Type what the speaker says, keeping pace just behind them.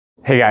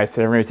Hey guys,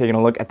 today we're going to be taking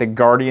a look at the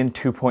Guardian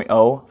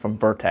 2.0 from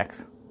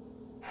Vertx.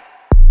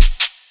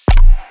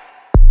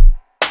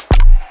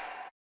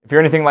 If you're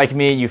anything like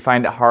me, you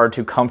find it hard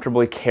to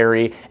comfortably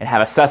carry and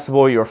have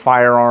accessible your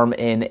firearm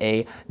in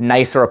a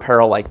nicer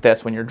apparel like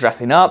this when you're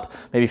dressing up,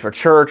 maybe for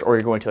church, or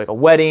you're going to like a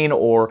wedding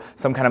or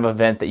some kind of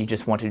event that you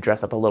just want to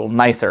dress up a little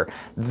nicer.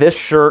 This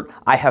shirt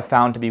I have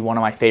found to be one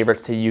of my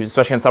favorites to use,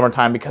 especially in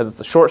summertime because it's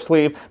a short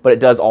sleeve, but it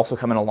does also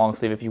come in a long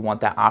sleeve if you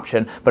want that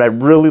option. But I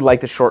really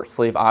like the short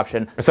sleeve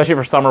option, especially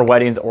for summer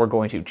weddings or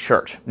going to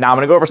church. Now I'm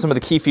going to go over some of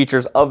the key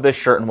features of this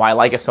shirt and why I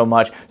like it so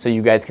much so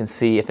you guys can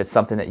see if it's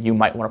something that you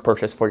might want to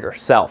purchase for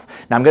yourself.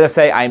 Now I'm going to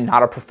say I'm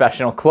not a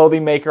professional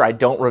clothing maker. I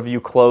don't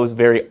review clothes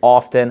very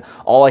often.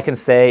 All I can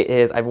say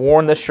is I've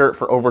worn this shirt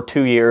for over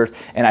 2 years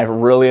and I've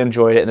really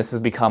enjoyed it, and this has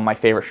become my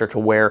favorite shirt to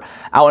wear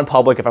out in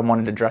public if I'm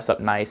wanting to dress up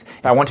nice,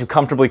 if I want to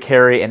comfortably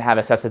carry and have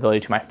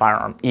accessibility to my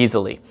firearm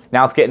easily.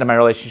 Now let's get into my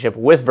relationship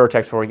with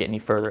Vertx before we get any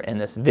further in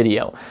this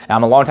video. Now,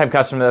 I'm a longtime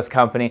customer of this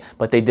company,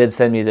 but they did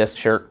send me this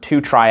shirt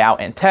to try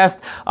out and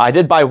test. I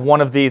did buy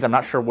one of these. I'm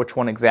not sure which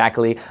one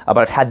exactly, but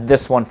I've had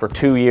this one for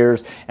 2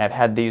 years and I've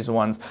had these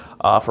ones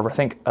for I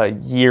think a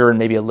year and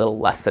maybe a little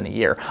less than a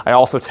year. I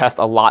also test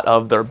a lot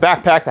of their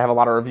backpacks. I have a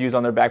lot of reviews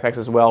on their backpacks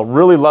as well.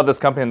 Really love this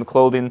company and the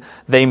clothing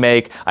they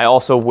make. I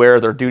also wear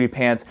their duty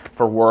pants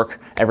for work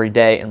every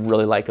day and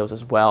really like those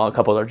as well. A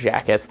couple of their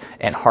jackets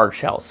and hard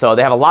shells. So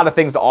they have a lot of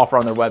things to offer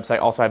on their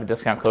website. Also, I have a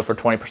discount code for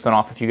 20%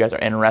 off if you guys are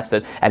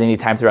interested at any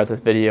time throughout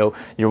this video.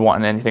 You're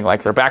wanting anything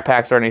like their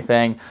backpacks or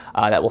anything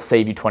that will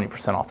save you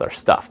 20% off their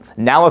stuff.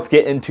 Now let's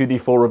get into the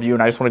full review,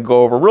 and I just want to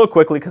go over real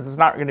quickly because it's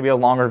not going to be a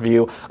long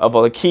review of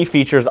all the key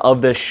features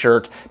of this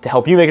shirt to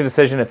help you make a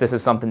decision if this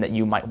is something that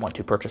you might want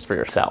to purchase for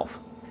yourself.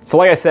 So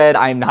like I said,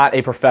 I'm not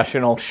a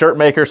professional shirt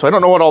maker, so I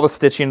don't know what all the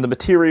stitching, the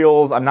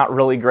materials, I'm not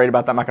really great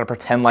about that. I'm not gonna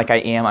pretend like I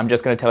am. I'm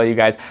just gonna tell you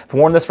guys, I've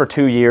worn this for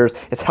 2 years.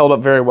 It's held up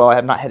very well. I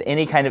have not had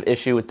any kind of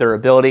issue with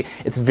durability.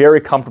 It's very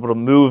comfortable to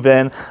move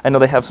in. I know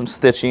they have some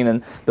stitching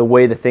and the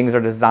way the things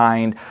are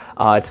designed,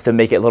 it's to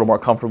make it a little more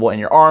comfortable in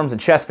your arms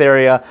and chest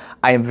area.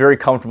 I am very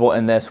comfortable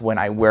in this when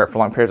I wear it for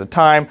long periods of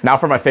time. Now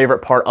for my favorite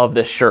part of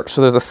this shirt.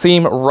 So there's a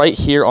seam right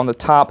here on the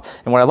top,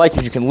 and what I like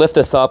is you can lift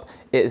this up.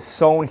 It is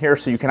sewn here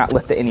so you cannot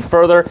lift it any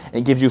further, and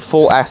it gives you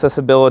full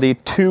accessibility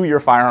to your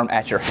firearm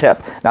at your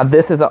hip. Now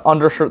this is an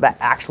undershirt that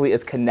actually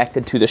is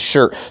connected to the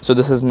shirt, so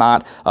this is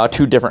not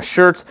two different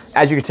shirts.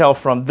 As you can tell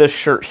from this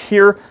shirt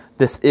here,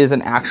 this is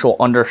an actual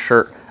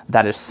undershirt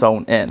that is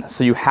sewn in.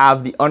 So you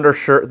have the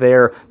undershirt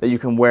there that you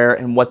can wear,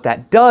 and what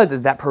that does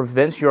is that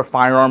prevents your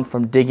firearm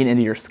from digging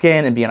into your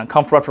skin and being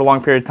uncomfortable after a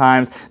long period of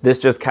times. This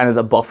just kind of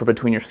the buffer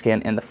between your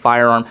skin and the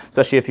firearm,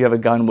 especially if you have a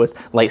gun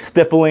with light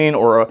stippling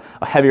or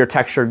a heavier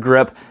textured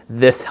grip.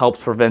 This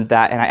helps prevent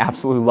that, and I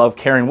absolutely love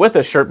carrying with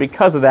this shirt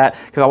because of that,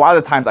 because a lot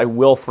of the times I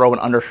will throw an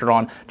undershirt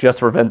on just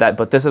to prevent that,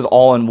 but this is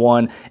all in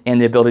one,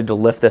 and the ability to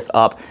lift this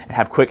up and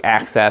have quick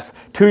access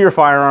to your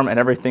firearm, and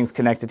everything's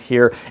connected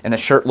here, and the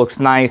shirt looks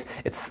nice.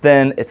 It's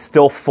thin, it's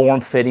still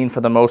form-fitting for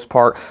the most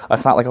part.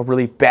 It's not like a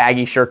really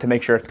baggy shirt to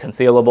make sure it's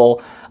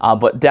concealable,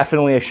 but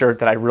definitely a shirt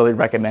that I really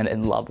recommend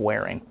and love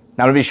wearing.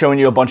 Now I'm going to be showing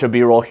you a bunch of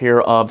B-roll here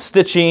of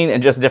stitching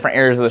and just different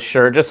areas of the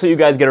shirt, just so you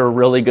guys get a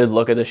really good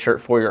look at the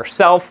shirt for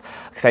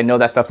yourself, because I know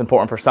that stuff's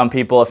important for some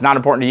people. If not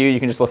important to you, you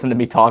can just listen to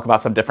me talk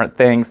about some different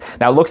things.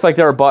 Now it looks like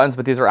there are buttons,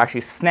 but these are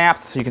actually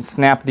snaps, so you can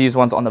snap these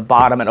ones on the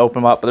bottom and open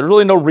them up, but there's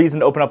really no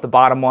reason to open up the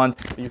bottom ones.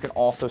 But you can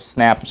also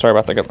snap, I'm sorry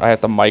about that, I had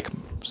the mic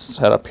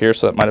set up here,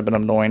 so that might have been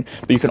annoying,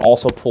 but you can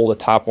also pull the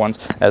top ones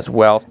as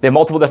well. They have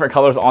multiple different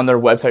colors on their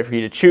website for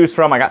you to choose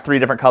from. I got 3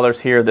 different colors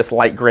here, this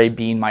light gray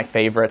being my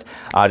favorite,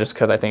 just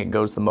because I think it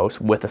goes the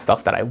most with the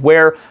stuff that I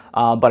wear,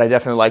 but I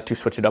definitely like to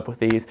switch it up with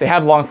these. They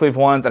have long sleeve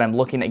ones, and I'm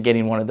looking at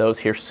getting one of those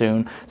here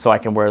soon, so I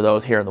can wear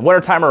those here in the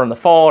wintertime or in the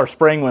fall or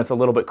spring when it's a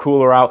little bit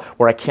cooler out,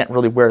 where I can't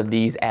really wear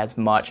these as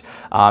much.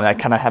 I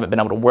kind of haven't been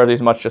able to wear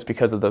these much just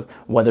because of the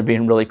weather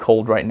being really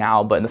cold right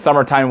now, but in the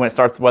summertime when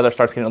the weather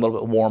starts getting a little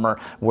bit warmer,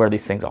 wear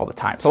these things all the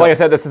time. So like I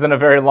said, this isn't a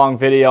very long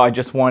video. I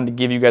just wanted to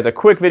give you guys a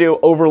quick video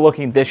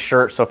overlooking this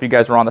shirt. So if you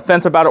guys are on the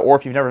fence about it, or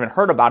if you've never even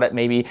heard about it,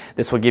 maybe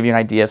this will give you an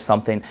idea of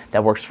something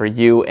that works for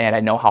you. And I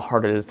know how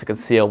hard it is to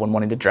conceal when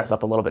wanting to dress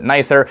up a little bit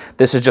nicer.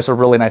 This is just a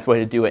really nice way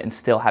to do it and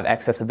still have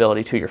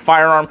accessibility to your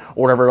firearm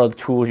or whatever other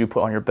tools you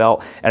put on your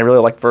belt. And I really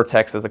like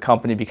Vertx as a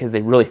company because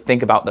they really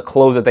think about the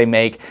clothes that they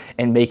make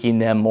and making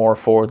them more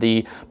for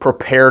the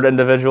prepared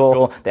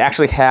individual. They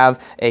actually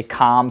have a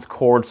comms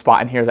cord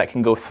spot in here that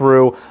can go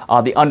through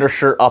the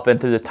undershirt up and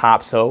through the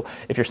top. So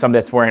if you're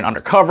somebody that's wearing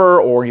undercover,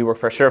 or you work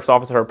for a sheriff's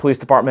office or a police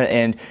department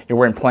and you're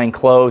wearing plain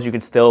clothes, you can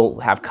still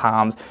have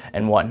comms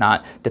and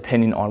whatnot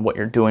depending on what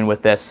you're doing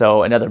with this.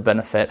 So another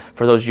benefit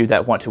for those of you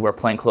that want to wear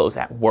plain clothes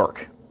at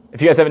work.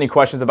 If you guys have any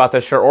questions about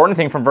this shirt or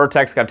anything from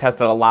Vertx, I've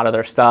tested a lot of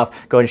their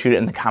stuff, go ahead and shoot it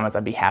in the comments.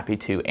 I'd be happy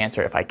to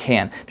answer if I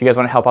can. If you guys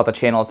want to help out the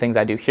channel, the things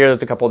I do here,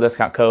 there's a couple of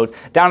discount codes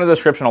down in the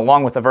description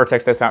along with the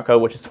Vertx discount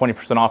code, which is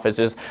 20% off. It's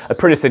just a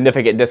pretty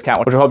significant discount,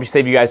 which will help you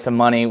save you guys some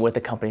money with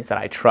the companies that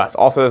I trust.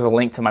 Also, there's a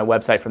link to my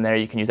website from there.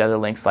 You can use other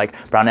links like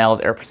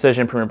Brownells, Air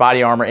Precision, Premier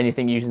Body Armor.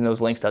 Anything using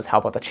those links does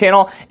help out the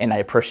channel, and I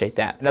appreciate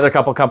that. Another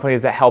couple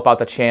companies that help out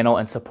the channel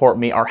and support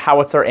me are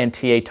Howitzer and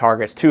TA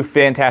Targets, two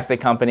fantastic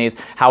companies.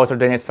 Howitzer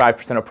donates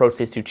 5% of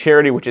proceeds to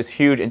charity, which is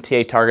huge, and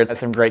TA Targets has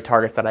some great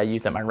targets that I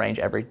use at my range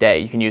every day.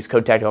 You can use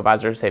code Tactical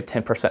Advisor to save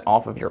 10%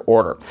 off of your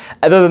order.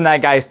 Other than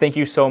that, guys, thank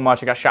you so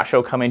much. I got SHOT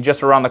Show coming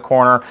just around the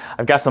corner.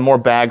 I've got some more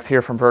bags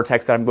here from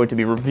Vertx that I'm going to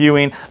be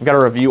reviewing. I've got a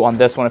review on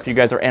this one if you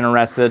guys are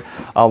interested,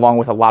 along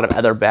with a lot of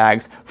other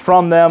bags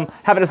from them.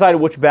 Haven't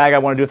decided which bag I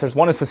want to do. If there's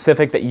one in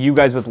specific that you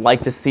guys would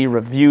like to see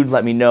reviewed,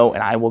 let me know,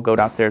 and I will go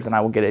downstairs and I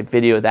will get a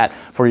video of that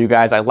for you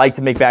guys. I like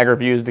to make bag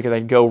reviews because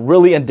I go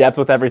really in depth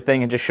with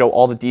everything and just show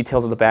all the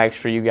details of the bags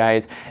for you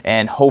guys,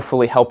 and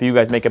hopefully help you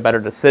guys make a better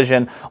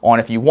decision on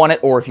if you want it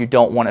or if you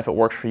don't want it, if it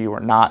works for you or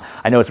not.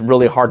 I know it's a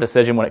really hard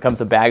decision when it comes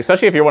to bags,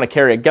 especially if you want to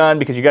carry a gun,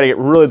 because you got to get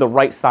really the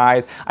right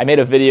size. I made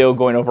a video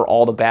going over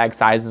all the bag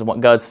sizes, what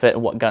guns fit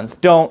and what guns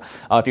don't.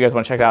 If you guys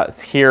want to check it out,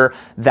 it's here.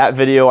 That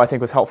video I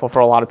think was helpful for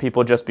a lot of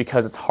people just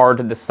because it's hard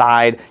to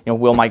decide,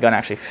 will my gun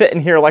actually fit in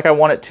here like I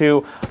want it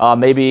to?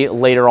 Maybe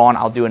later on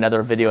I'll do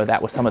another video of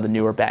that with some of the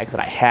newer bags that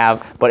I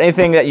have. But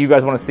anything that you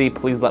guys want to see,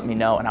 please let me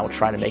know and I will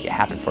try to make it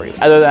happen for you.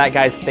 Other than that,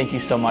 guys, thank you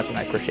so much and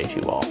I appreciate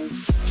you all.